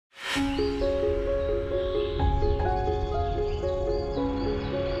So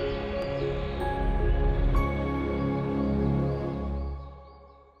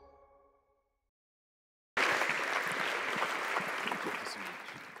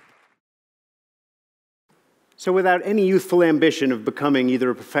without any youthful ambition of becoming either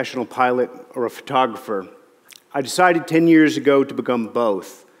a professional pilot or a photographer, I decided 10 years ago to become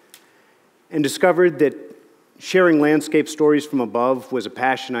both, and discovered that sharing landscape stories from above was a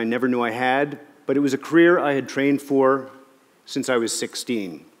passion I never knew I had, but it was a career I had trained for since I was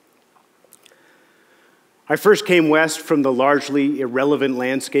 16. I first came west from the largely irrelevant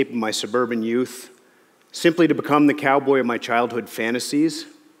landscape of my suburban youth, simply to become the cowboy of my childhood fantasies.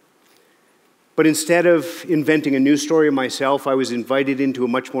 But instead of inventing a new story of myself, I was invited into a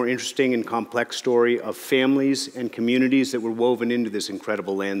much more interesting and complex story of families and communities that were woven into this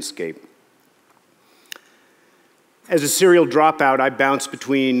incredible landscape. As a serial dropout, I bounced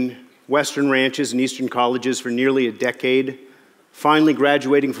between Western ranches and Eastern colleges for nearly a decade, finally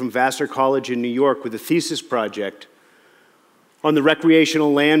graduating from Vassar College in New York with a thesis project on the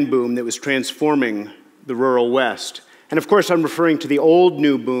recreational land boom that was transforming the rural West. And of course, I'm referring to the old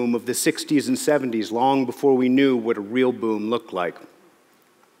new boom of the 60s and 70s, long before we knew what a real boom looked like.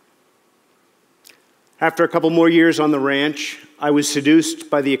 After a couple more years on the ranch, I was seduced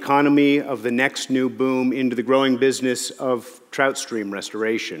by the economy of the next new boom into the growing business of trout stream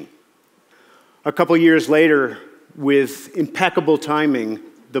restoration. A couple years later, with impeccable timing,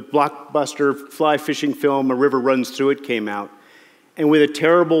 the blockbuster fly fishing film A River Runs Through It came out, and with a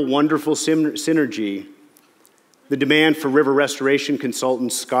terrible, wonderful synergy, the demand for river restoration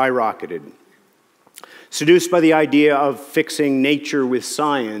consultants skyrocketed. Seduced by the idea of fixing nature with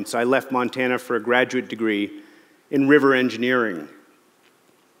science, I left Montana for a graduate degree in river engineering.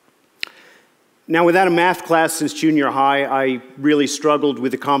 Now, without a math class since junior high, I really struggled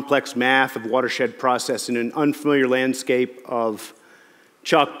with the complex math of watershed process in an unfamiliar landscape of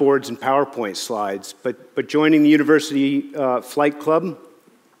chalkboards and PowerPoint slides. But joining the university flight club,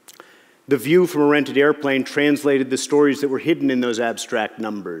 the view from a rented airplane translated the stories that were hidden in those abstract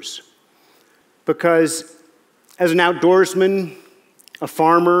numbers. Because as an outdoorsman, a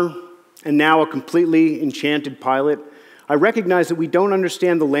farmer, and now a completely enchanted pilot, I recognize that we don't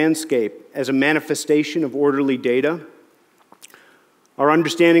understand the landscape as a manifestation of orderly data. Our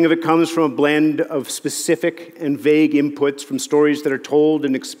understanding of it comes from a blend of specific and vague inputs from stories that are told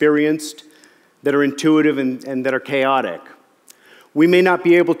and experienced, that are intuitive and that are chaotic. We may not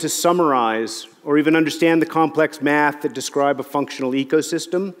be able to summarize or even understand the complex math that describe a functional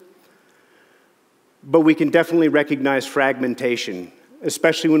ecosystem, but we can definitely recognize fragmentation,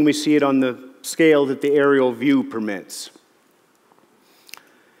 especially when we see it on the scale that the aerial view permits.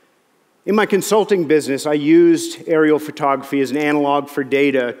 In my consulting business, I used aerial photography as an analog for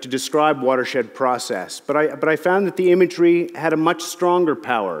data to describe watershed process, but I found that the imagery had a much stronger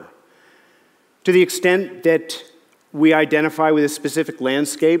power. To the extent that we identify with a specific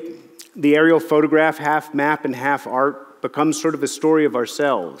landscape, the aerial photograph, half map and half art, becomes sort of a story of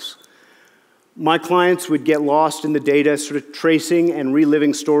ourselves. My clients would get lost in the data, sort of tracing and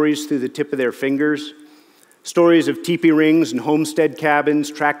reliving stories through the tip of their fingers. Stories of teepee rings and homestead cabins,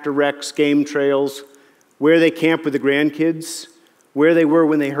 tractor wrecks, game trails, where they camped with the grandkids, where they were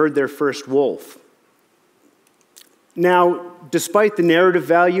when they heard their first wolf. Now, despite the narrative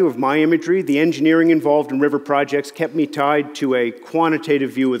value of my imagery, the engineering involved in river projects kept me tied to a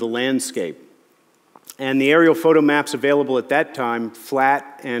quantitative view of the landscape. And the aerial photo maps available at that time,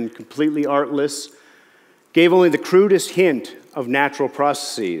 flat and completely artless, gave only the crudest hint of natural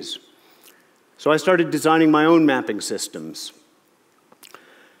processes. So I started designing my own mapping systems.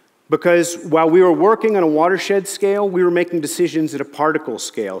 Because while we were working on a watershed scale, we were making decisions at a particle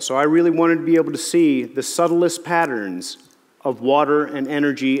scale. So I really wanted to be able to see the subtlest patterns of water and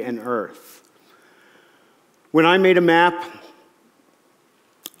energy and earth. When I made a map,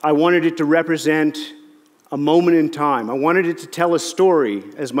 I wanted it to represent a moment in time. I wanted it to tell a story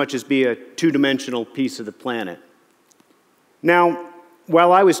as much as be a two-dimensional piece of the planet. Now,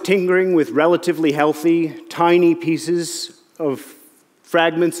 while I was tinkering with relatively healthy, tiny pieces of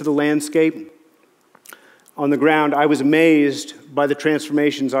fragments of the landscape on the ground, I was amazed by the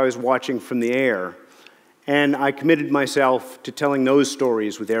transformations I was watching from the air, and I committed myself to telling those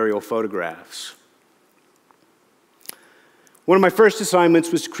stories with aerial photographs. One of my first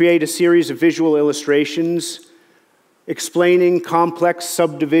assignments was to create a series of visual illustrations explaining complex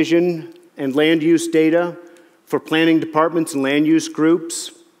subdivision and land use data for planning departments and land use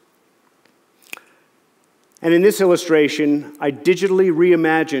groups. And in this illustration, I digitally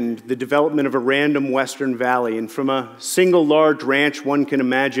reimagined the development of a random western valley. And from a single large ranch, one can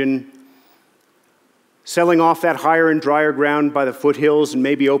imagine selling off that higher and drier ground by the foothills and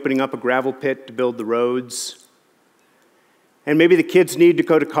maybe opening up a gravel pit to build the roads. And maybe the kids need to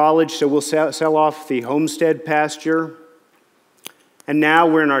go to college, so we'll sell off the homestead pasture. And now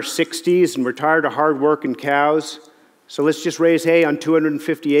we're in our 60s and we're tired of hard work and cows, so let's just raise hay on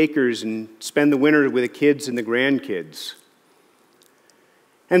 250 acres and spend the winter with the kids and the grandkids.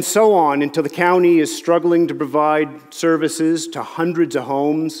 And so on until the county is struggling to provide services to hundreds of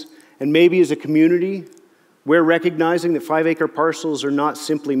homes, and maybe as a community, we're recognizing that 5-acre parcels are not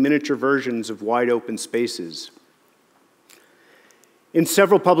simply miniature versions of wide open spaces. In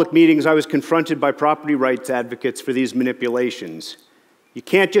several public meetings, I was confronted by property rights advocates for these manipulations. You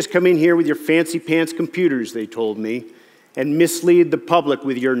can't just come in here with your fancy pants computers, they told me, and mislead the public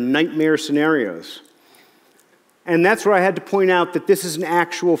with your nightmare scenarios. And that's where I had to point out that this is an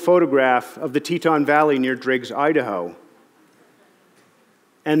actual photograph of the Teton Valley near Driggs, Idaho.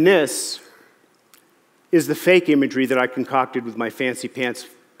 And this is the fake imagery that I concocted with my fancy pants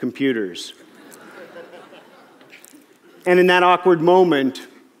computers. And in that awkward moment,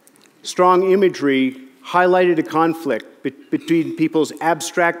 strong imagery highlighted a conflict between people's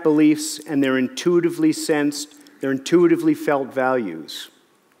abstract beliefs and their intuitively sensed, their intuitively felt values.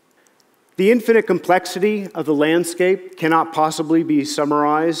 The infinite complexity of the landscape cannot possibly be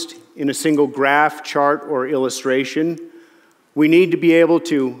summarized in a single graph, chart, or illustration. We need to be able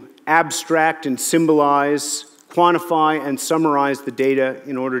to abstract and symbolize, quantify, and summarize the data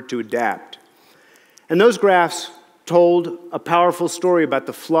in order to adapt. And those graphs told a powerful story about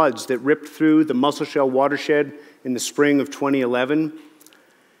the floods that ripped through the Musselshell watershed in the spring of 2011.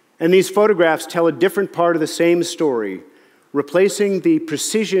 And these photographs tell a different part of the same story, replacing the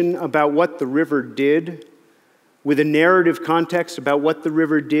precision about what the river did with a narrative context about what the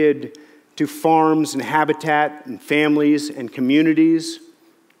river did to farms and habitat and families and communities.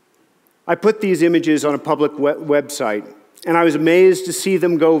 I put these images on a public website, and I was amazed to see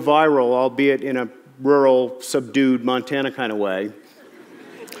them go viral, albeit in a rural, subdued Montana kind of way.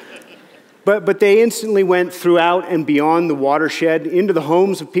 But they instantly went throughout and beyond the watershed, into the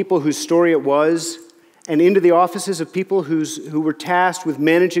homes of people whose story it was, and into the offices of people who were tasked with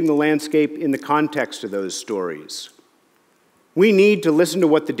managing the landscape in the context of those stories. We need to listen to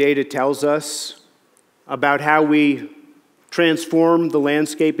what the data tells us about how we transform the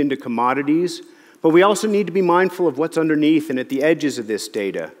landscape into commodities, but we also need to be mindful of what's underneath and at the edges of this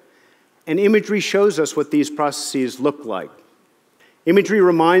data. And imagery shows us what these processes look like. Imagery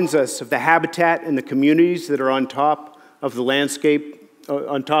reminds us of the habitat and the communities that are on top of the landscape,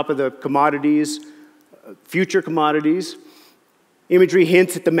 on top of the commodities, future commodities. Imagery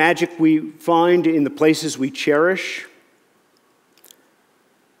hints at the magic we find in the places we cherish.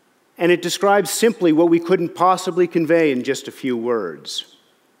 And it describes simply what we couldn't possibly convey in just a few words.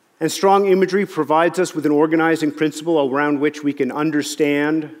 And strong imagery provides us with an organizing principle around which we can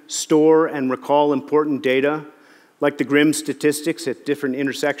understand, store, and recall important data, like the grim statistics at different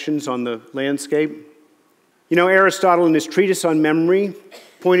intersections on the landscape. You know, Aristotle, in his treatise on memory,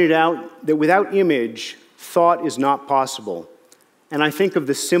 pointed out that without image, thought is not possible. And I think of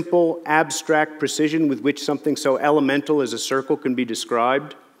the simple, abstract precision with which something so elemental as a circle can be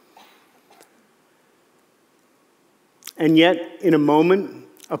described. And yet, in a moment,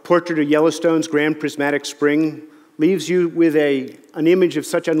 a portrait of Yellowstone's Grand Prismatic Spring leaves you with an image of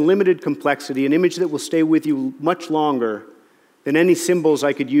such unlimited complexity, an image that will stay with you much longer than any symbols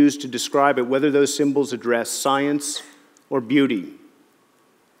I could use to describe it, whether those symbols address science or beauty.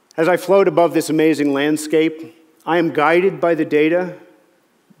 As I float above this amazing landscape, I am guided by the data,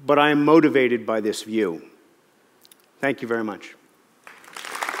 but I am motivated by this view. Thank you very much.